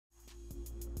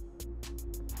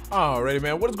Alrighty,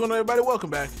 man. What is going on, everybody? Welcome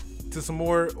back to some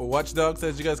more Watch Dogs.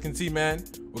 As you guys can see, man,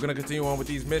 we're gonna continue on with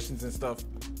these missions and stuff.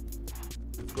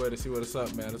 Let's go ahead and see what's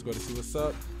up, man. Let's go ahead and see what's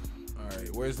up.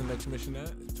 Alright, where's the next mission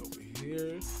at? It's over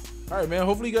here. Alright, man.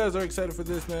 Hopefully you guys are excited for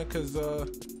this, man, because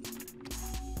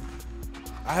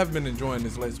I have been enjoying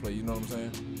this Let's Play, you know what I'm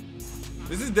saying?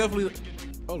 This is definitely...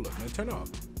 Oh, look, man. Turn off.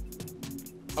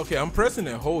 Okay, I'm pressing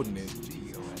and holding it.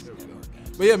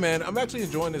 But yeah, man, I'm actually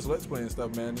enjoying this Let's Play and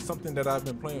stuff, man. It's something that I've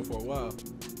been playing for a while.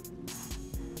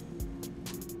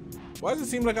 Why does it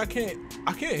seem like I can't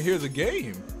hear the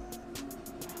game?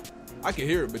 I can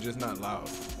hear it, but just not loud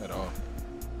at all.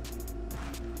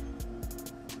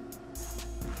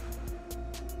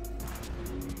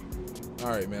 All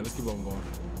right, man, let's keep on going.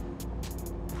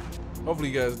 Hopefully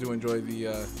you guys do enjoy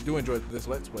this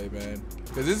Let's Play, man.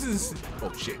 Because this is...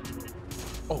 Oh, shit.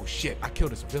 Oh, shit. I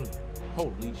killed a civilian.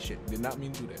 Holy shit, did not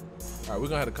mean to do that. All right, we're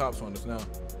gonna have the cops on us now.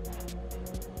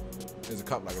 There's a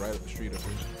cop like right up the street up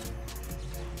here.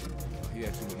 He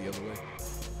actually went the other way.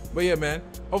 But yeah, man,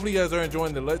 hopefully you guys are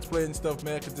enjoying the Let's Play and stuff,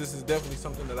 man, because this is definitely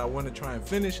something that I want to try and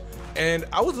finish. And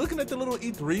I was looking at the little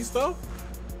E3 stuff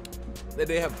that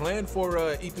they have planned for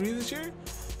E3 this year,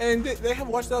 and they have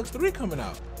Watch Dogs 3 coming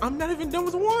out. I'm not even done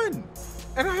with 1,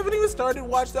 and I haven't even started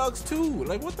Watch Dogs 2.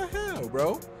 Like, what the hell,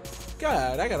 bro?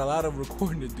 God, I got a lot of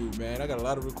recording to do, man. I got a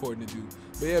lot of recording to do.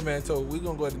 But yeah, man, so we're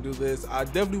going to go ahead and do this. I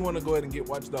definitely want to go ahead and get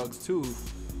Watch Dogs 2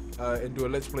 and do a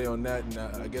Let's Play on that. And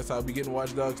I guess I'll be getting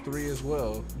Watch Dogs 3 as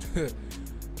well. I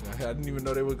didn't even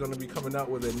know they were going to be coming out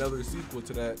with another sequel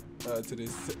to that, to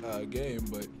this game.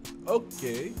 But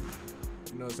okay.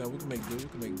 You know what I'm saying? We can make do. We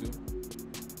can make do.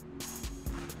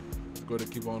 Let's go ahead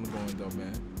and keep on going, though,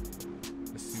 man.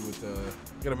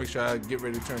 Gotta make sure I get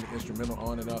ready to turn the instrumental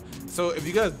on and off. So if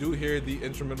you guys do hear the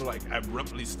instrumental like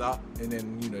abruptly stop and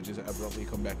then, you know, just abruptly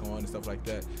come back on and stuff like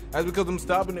that, that's because I'm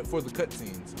stopping it for the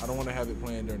cutscenes. I don't want to have it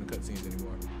playing during the cutscenes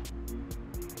anymore.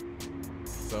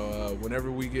 So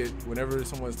whenever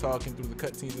someone's talking through the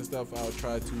cutscenes and stuff, I'll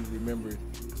try to remember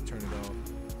to turn it off.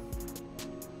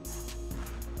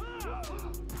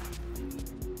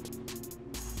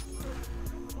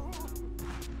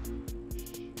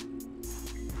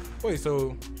 Wait,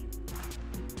 so...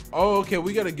 Oh, okay,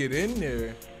 we gotta get in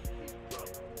there.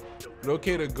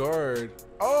 Locate a guard.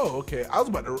 Oh, okay. I was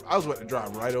about to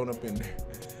drive right on up in there.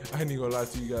 I ain't even gonna lie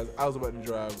to you guys. I was about to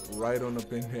drive right on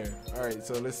up in there. All right,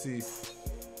 so let's see.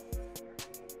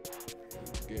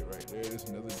 Get right there. There's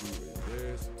another dude right there.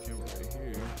 There's a camera right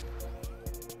here.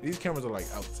 These cameras are like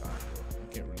outside, bro. You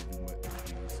can't really do much with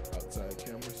these outside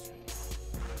cameras.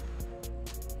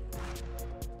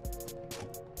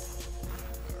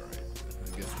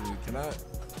 Can I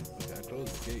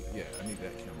close the gate? Yeah, I need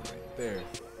that camera right there.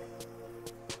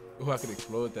 Oh, I could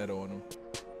explode that on him.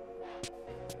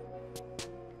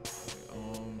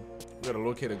 We gotta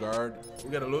locate a guard. We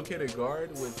gotta locate a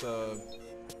guard with the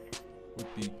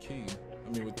key.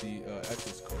 I mean, with the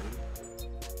access code.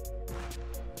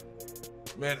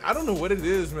 Man, I don't know what it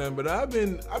is, man, but I've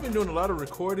been doing a lot of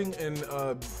recording and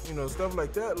you know, stuff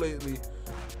like that lately.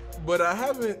 But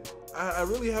I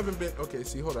really haven't been, okay,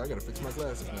 see, hold on, I gotta fix my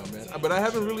glasses now, man. But I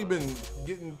haven't really been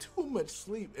getting too much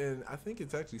sleep, and I think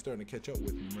it's actually starting to catch up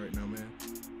with me right now, man.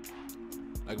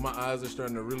 Like, my eyes are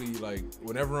starting to really, like,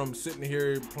 whenever I'm sitting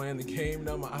here playing the game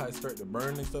now, my eyes start to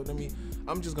burn and stuff to me.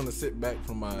 I'm just gonna sit back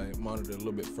from my monitor a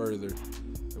little bit further,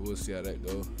 and we'll see how that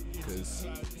goes, because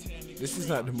this is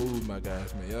not the move, my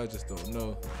guys, man. Y'all just don't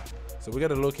know. So we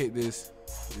gotta locate this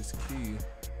key,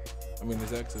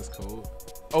 this access code.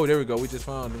 Oh, there we go. We just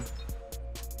found him.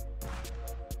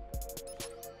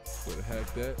 Gotta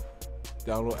hack that.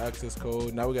 Download access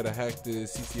code. Now we gotta hack the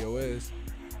CTOS.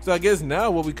 So I guess now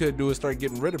what we could do is start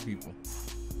getting rid of people.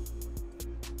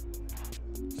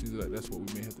 Seems like that's what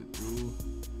we may have to do.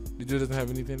 The dude doesn't have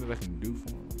anything that I can do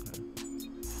for him.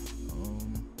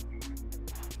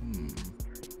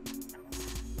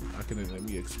 Okay. Let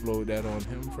me explode that on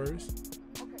him first.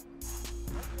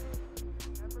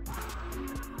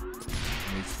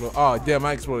 Oh damn,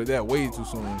 I exploded that way too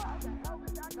soon.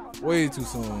 Way too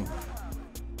soon.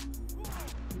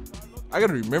 I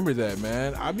gotta remember that,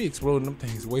 man. I be exploding them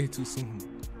things way too soon.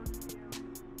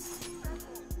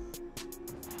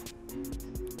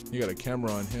 You got a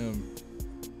camera on him.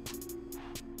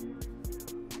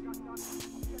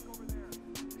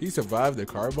 He survived the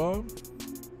car bomb?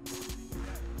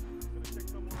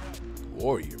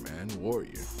 Warrior, man,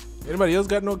 warrior. Anybody else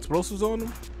got no explosives on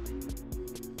them?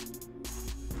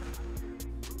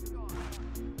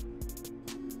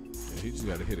 He just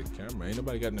gotta hit a camera. Ain't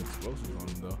nobody got no explosives on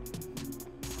him though.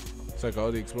 It's like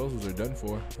all the explosives are done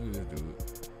for. Look at this dude.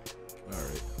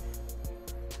 Alright.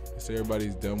 So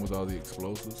everybody's done with all the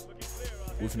explosives.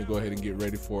 We're finna go ahead and get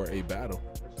ready for a battle.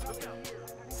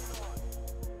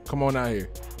 Come on out here.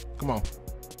 Come on.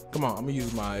 Come on. I'm gonna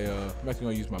use my I'm actually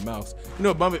gonna use my mouse. You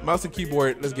know, bump it, mouse and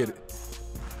keyboard. Let's get it.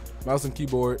 Mouse and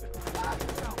keyboard.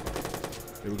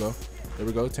 There we go. There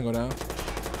we go. Tango down.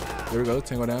 There we go.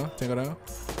 Tango down. Tango down.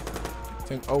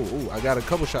 Oh, I got a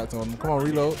couple shots on him. Come on,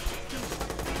 reload.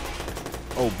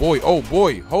 Oh boy. Oh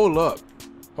boy. Hold up.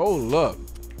 Hold up.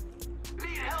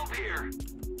 Need help here.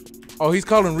 Oh, he's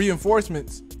calling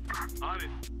reinforcements. On it.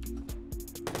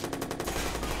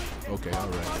 Okay, all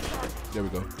right. There we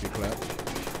go. Get clapped.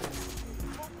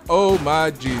 Oh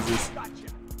my Jesus.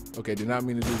 Okay, did not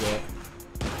mean to do that.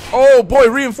 Oh boy,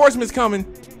 reinforcements coming.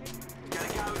 Got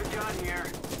a guy with a gun here.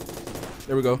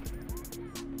 There we go.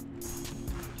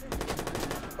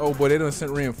 Oh boy, they done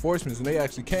sent reinforcements and they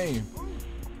actually came.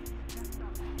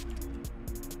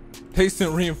 They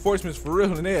sent reinforcements for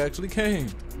real and they actually came.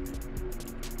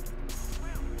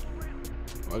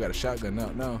 Oh, I got a shotgun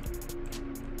out now.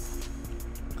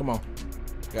 Come on.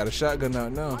 Got a shotgun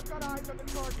out now.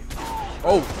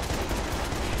 Oh.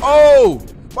 Oh!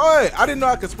 Boy, I didn't know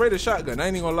I could spray the shotgun. I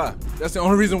ain't even gonna lie. That's the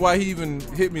only reason why he even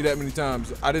hit me that many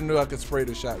times. I didn't know I could spray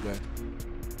the shotgun.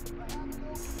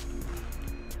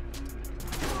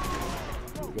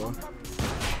 There we go.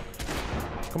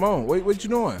 Come on, wait, what you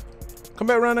doing? Come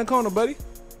back around that corner, buddy.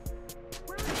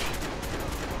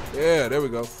 Yeah, there we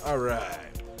go. All right.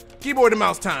 Keyboard and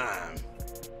mouse time.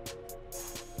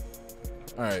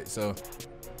 All right, so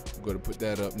I'm going to put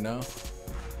that up now.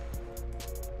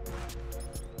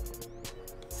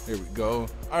 Here we go.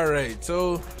 All right,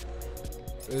 so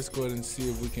let's go ahead and see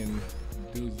if we can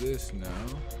do this now.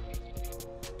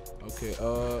 Okay,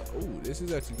 oh, this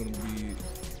is actually gonna be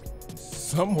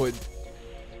somewhat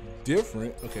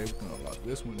different. Okay, we're gonna lock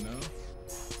this one now.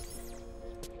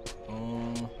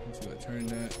 Let's see if I turn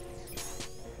that.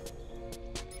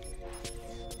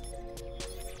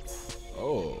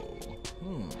 Oh,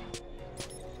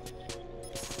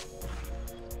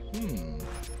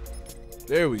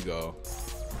 there we go.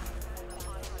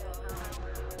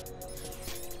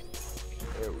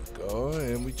 There we go,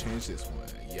 and we change this one.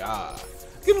 Yeah,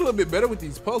 get a little bit better with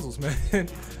these puzzles, man.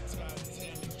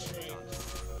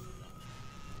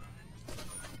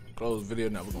 Close video.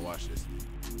 Now we're gonna watch this.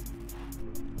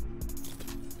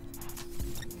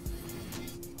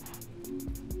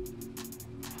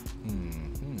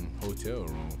 Hotel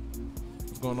room.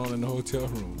 What's going on in the hotel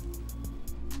room?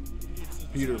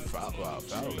 Peter Fowler,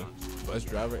 bus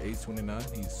driver, age 29.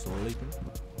 He's sleeping.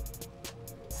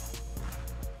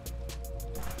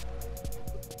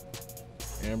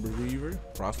 Amber Weaver,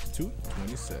 prostitute,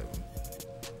 27.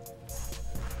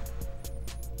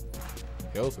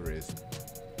 Health risk.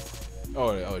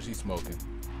 Oh, she's smoking.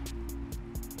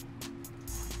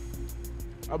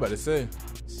 I'm about to say.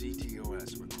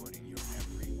 CTOS recording your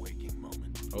every waking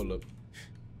moment. Hold up.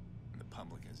 The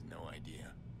public has no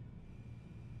idea.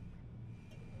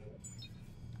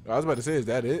 I was about to say, is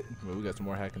that it? But we got some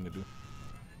more hacking to do.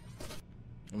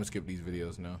 I'm gonna skip these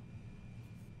videos now.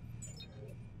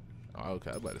 Oh,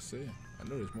 okay, I was about to say. I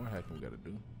know there's more hacking we gotta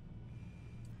do.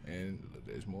 And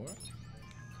there's more.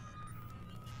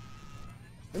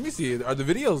 Let me see. Are the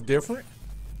videos different?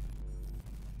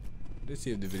 Let's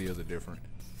see if the videos are different.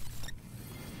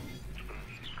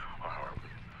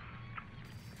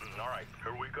 All right,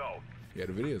 here we go. Yeah,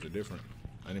 the videos are different.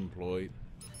 Unemployed.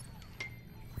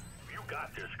 You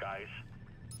got this, guys.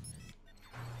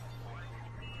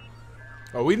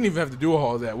 Oh, we didn't even have to do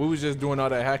all that. We was just doing all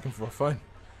that hacking for fun,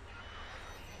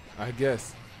 I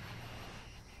guess.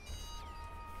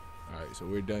 All right, so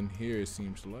we're done here, it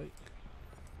seems like.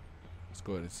 Let's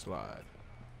go ahead and slide.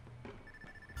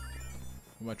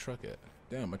 Where my truck at?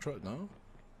 Damn, my truck gone?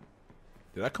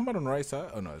 Did I come out on the right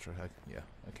side? Oh no, that's right. Yeah,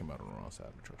 I came out on the wrong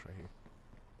side. The truck's right here.